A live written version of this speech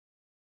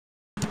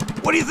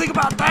What do you think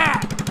about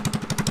that?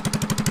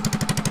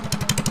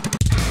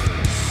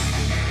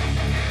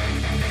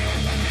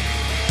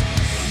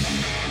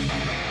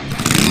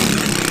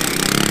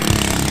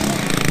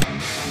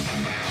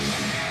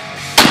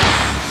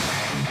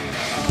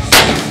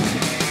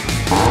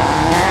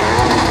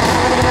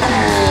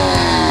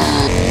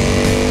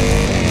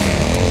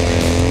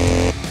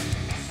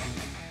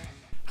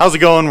 How's it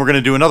going? We're going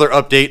to do another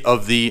update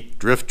of the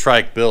Drift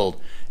Trike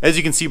build. As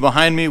you can see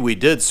behind me, we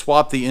did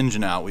swap the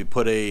engine out. We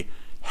put a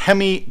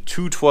Hemi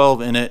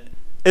 212 in it.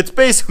 It's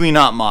basically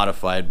not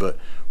modified, but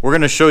we're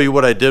going to show you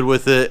what I did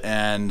with it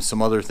and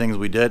some other things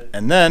we did,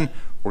 and then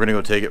we're going to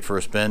go take it for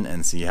a spin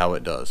and see how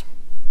it does.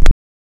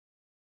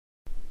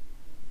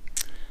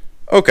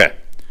 Okay,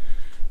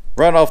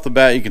 right off the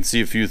bat you can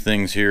see a few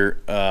things here,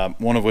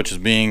 one of which is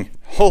being,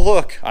 oh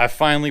look, I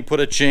finally put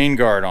a chain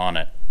guard on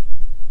it.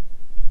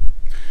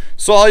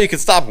 So all you can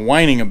stop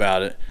whining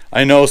about it.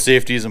 I know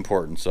safety is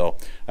important, so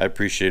I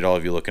appreciate all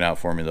of you looking out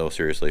for me though,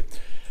 seriously.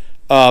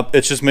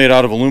 It's just made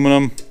out of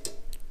aluminum,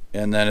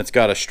 and then it's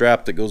got a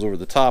strap that goes over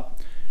the top.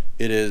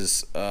 It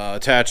is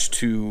attached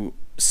to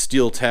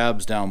steel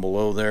tabs down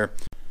below there.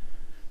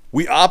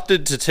 We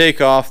opted to take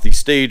off the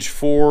Stage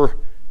 4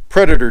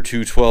 Predator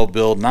 212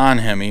 build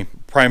non-Hemi,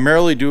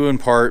 primarily due in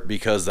part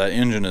because that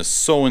engine is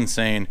so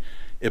insane,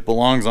 it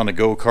belongs on a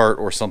go-kart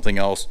or something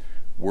else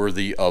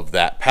worthy of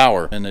that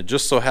power. And it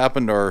just so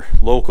happened our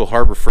local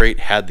Harbor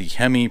Freight had the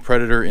Hemi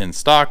Predator in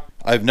stock.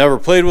 I've never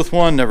played with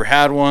one, never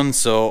had one,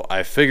 so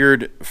I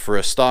figured for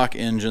a stock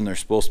engine they're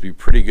supposed to be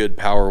pretty good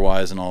power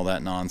wise and all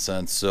that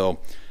nonsense, so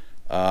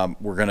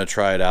we're gonna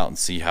try it out and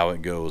see how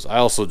it goes. I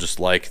also just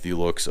like the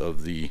looks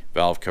of the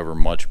valve cover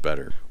much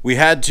better. We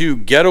had to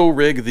ghetto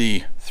rig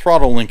the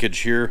throttle linkage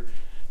here,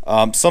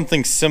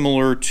 something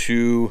similar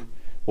to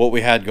what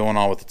we had going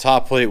on with the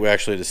top plate. We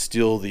actually had to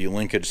steal the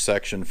linkage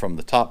section from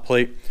the top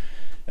plate,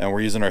 and we're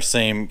using our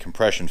same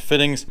compression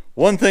fittings.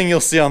 One thing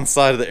you'll see on the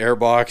side of the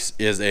airbox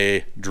is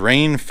a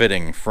drain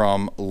fitting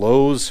from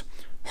Lowe's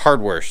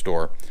hardware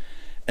store,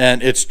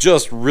 and it's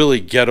just really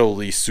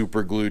ghetto-ly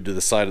super glued to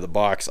the side of the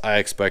box. I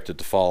expect it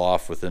to fall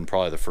off within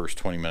probably the first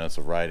 20 minutes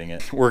of riding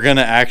it. We're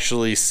gonna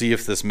actually see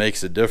if this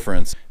makes a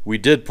difference. We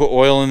did put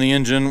oil in the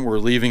engine. We're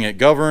leaving it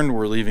governed.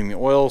 We're leaving the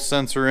oil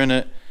sensor in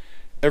it.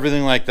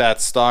 Everything like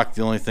that stock.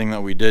 The only thing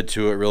that we did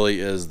to it really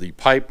is the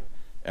pipe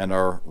and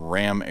our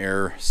ram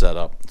air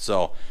setup.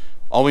 So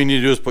all we need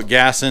to do is put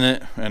gas in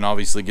it and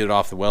obviously get it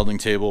off the welding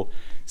table,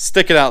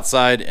 stick it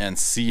outside and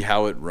see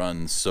how it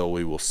runs. So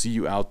we will see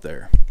you out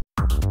there.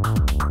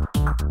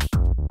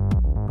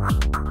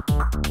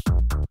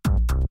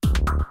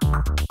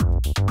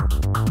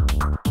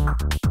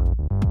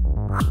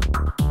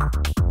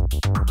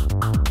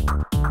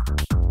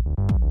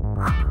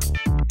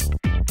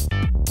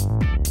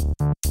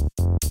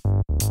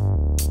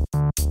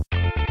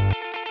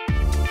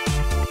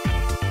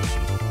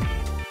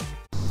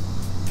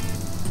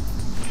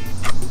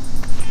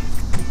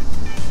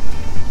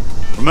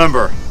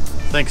 Remember,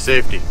 think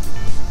safety.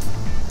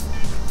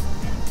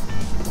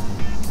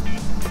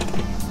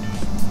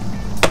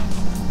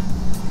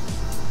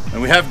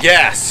 And we have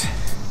gas.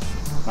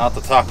 Not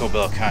the Taco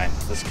Bell kind,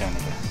 this kind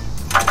of gas.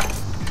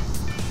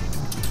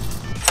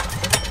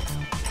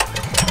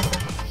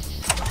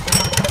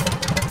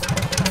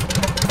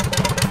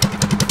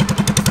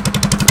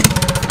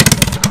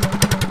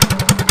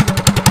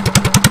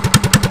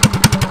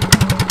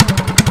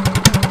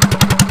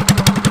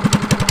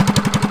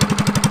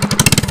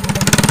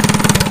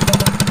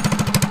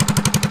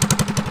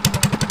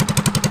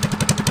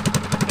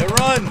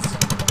 Runs.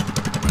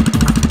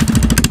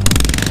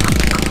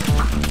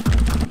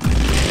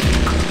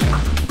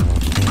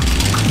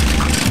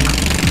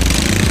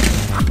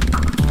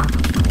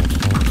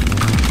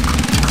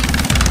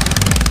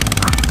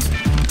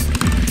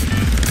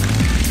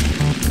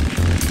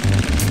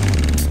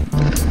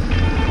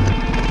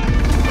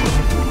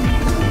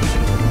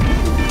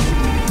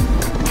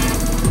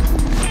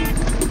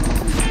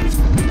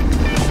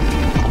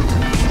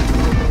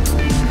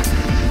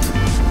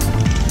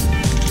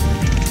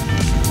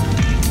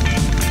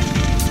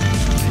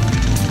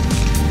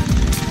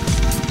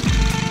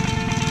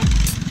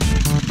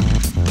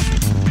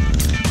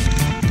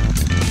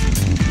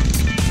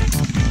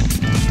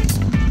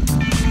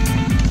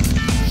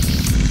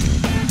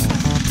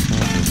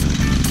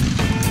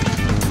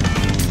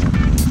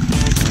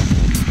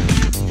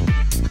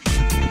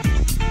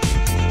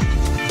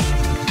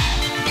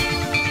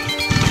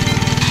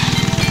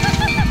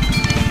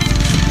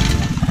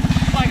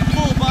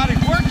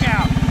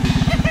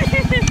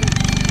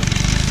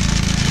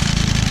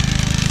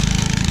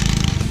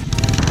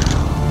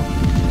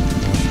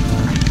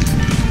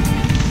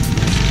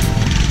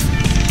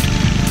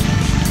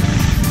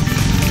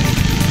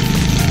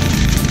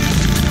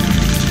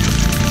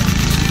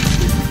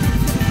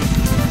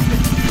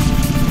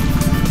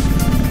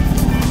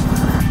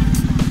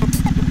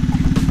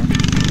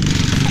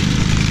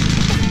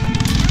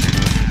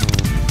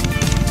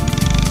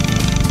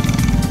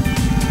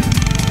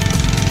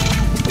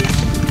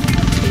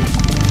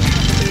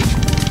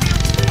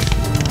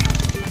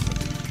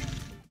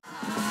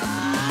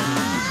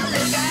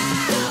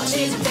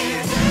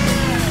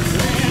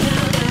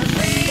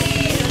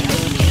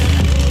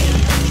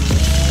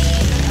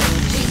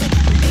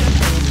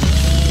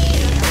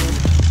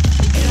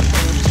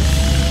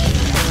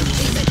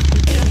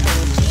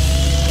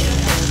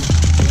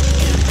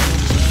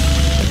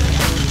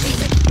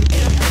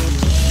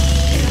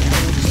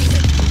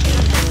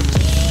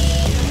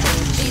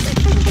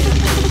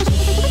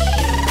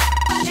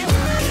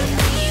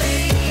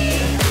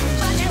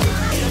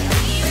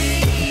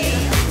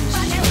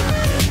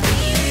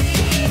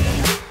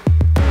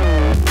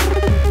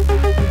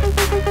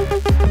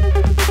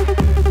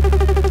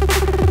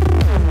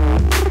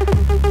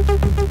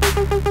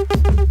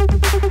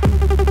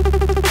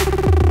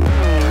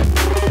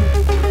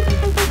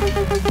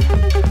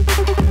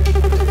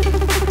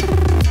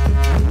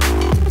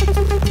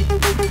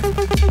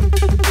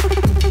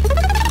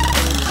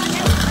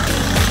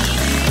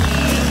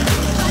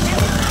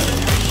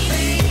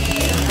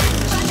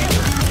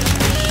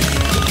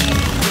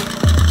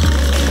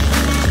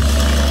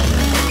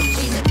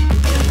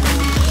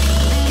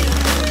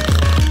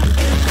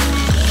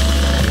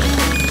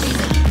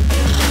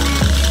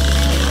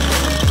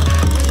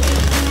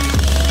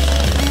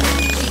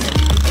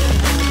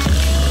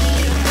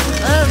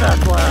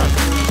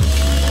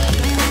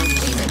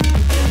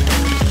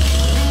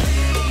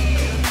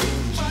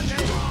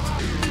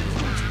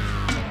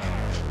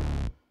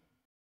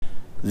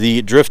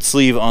 The drift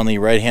sleeve on the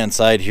right hand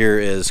side here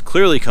is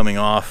clearly coming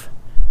off,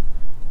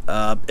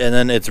 and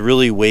then it's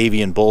really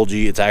wavy and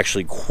bulgy. It's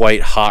actually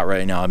quite hot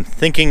right now. I'm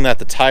thinking that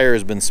the tire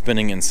has been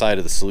spinning inside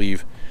of the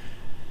sleeve.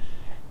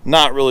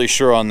 Not really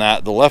sure on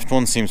that. The left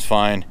one seems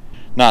fine.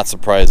 Not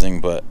surprising,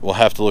 but we'll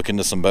have to look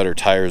into some better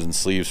tires and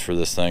sleeves for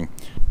this thing.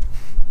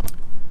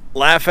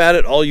 Laugh at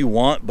it all you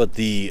want, but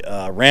the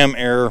ram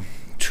air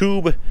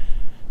tube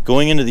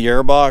going into the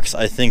airbox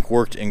I think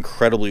worked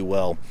incredibly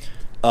well.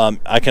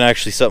 I can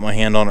actually set my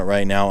hand on it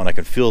right now and I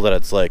can feel that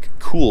it's like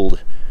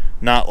cooled,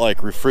 not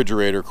like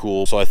refrigerator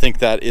cool. So I think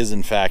that is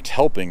in fact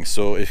helping.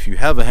 So if you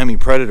have a Hemi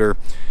Predator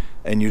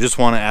and you just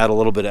want to add a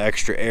little bit of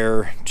extra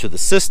air to the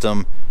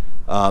system,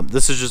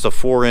 this is just a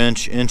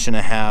 4-inch,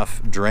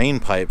 1.5-inch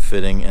drain pipe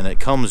fitting, and it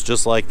comes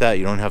just like that.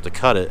 You don't have to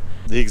cut it.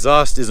 The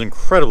exhaust is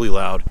incredibly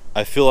loud.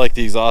 I feel like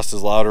the exhaust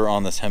is louder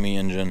on this Hemi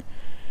engine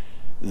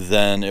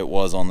than it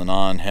was on the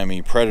non-Hemi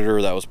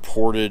Predator that was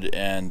ported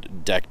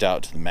and decked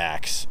out to the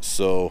max.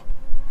 So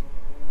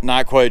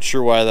not quite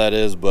sure why that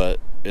is, but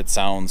it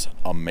sounds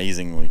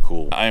amazingly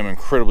cool. I am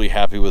incredibly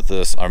happy with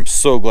this. I'm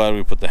so glad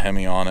we put the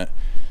Hemi on it.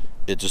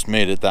 It just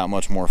made it that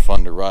much more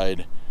fun to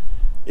ride.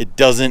 It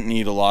doesn't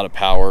need a lot of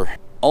power.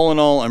 All in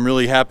all, I'm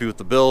really happy with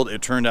the build.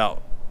 It turned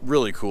out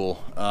really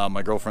cool.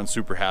 My girlfriend's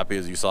super happy,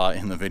 as you saw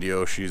in the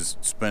video. She's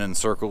spinning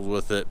circles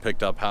with it,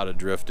 picked up how to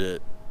drift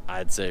it,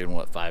 I'd say in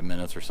what, 5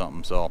 minutes or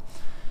something. So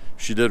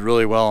she did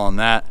really well on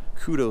that.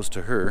 Kudos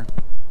to her.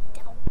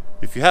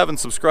 If you haven't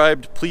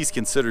subscribed, please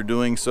consider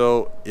doing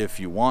so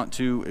if you want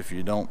to. If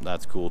you don't,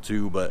 that's cool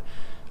too. But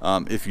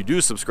if you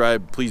do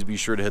subscribe, please be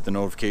sure to hit the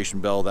notification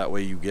bell. That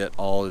way you get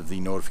all of the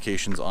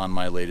notifications on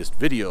my latest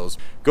videos.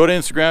 Go to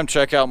Instagram,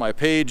 check out my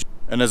page.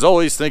 And as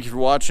always, thank you for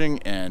watching,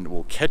 and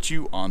we'll catch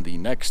you on the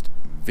next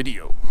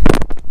video.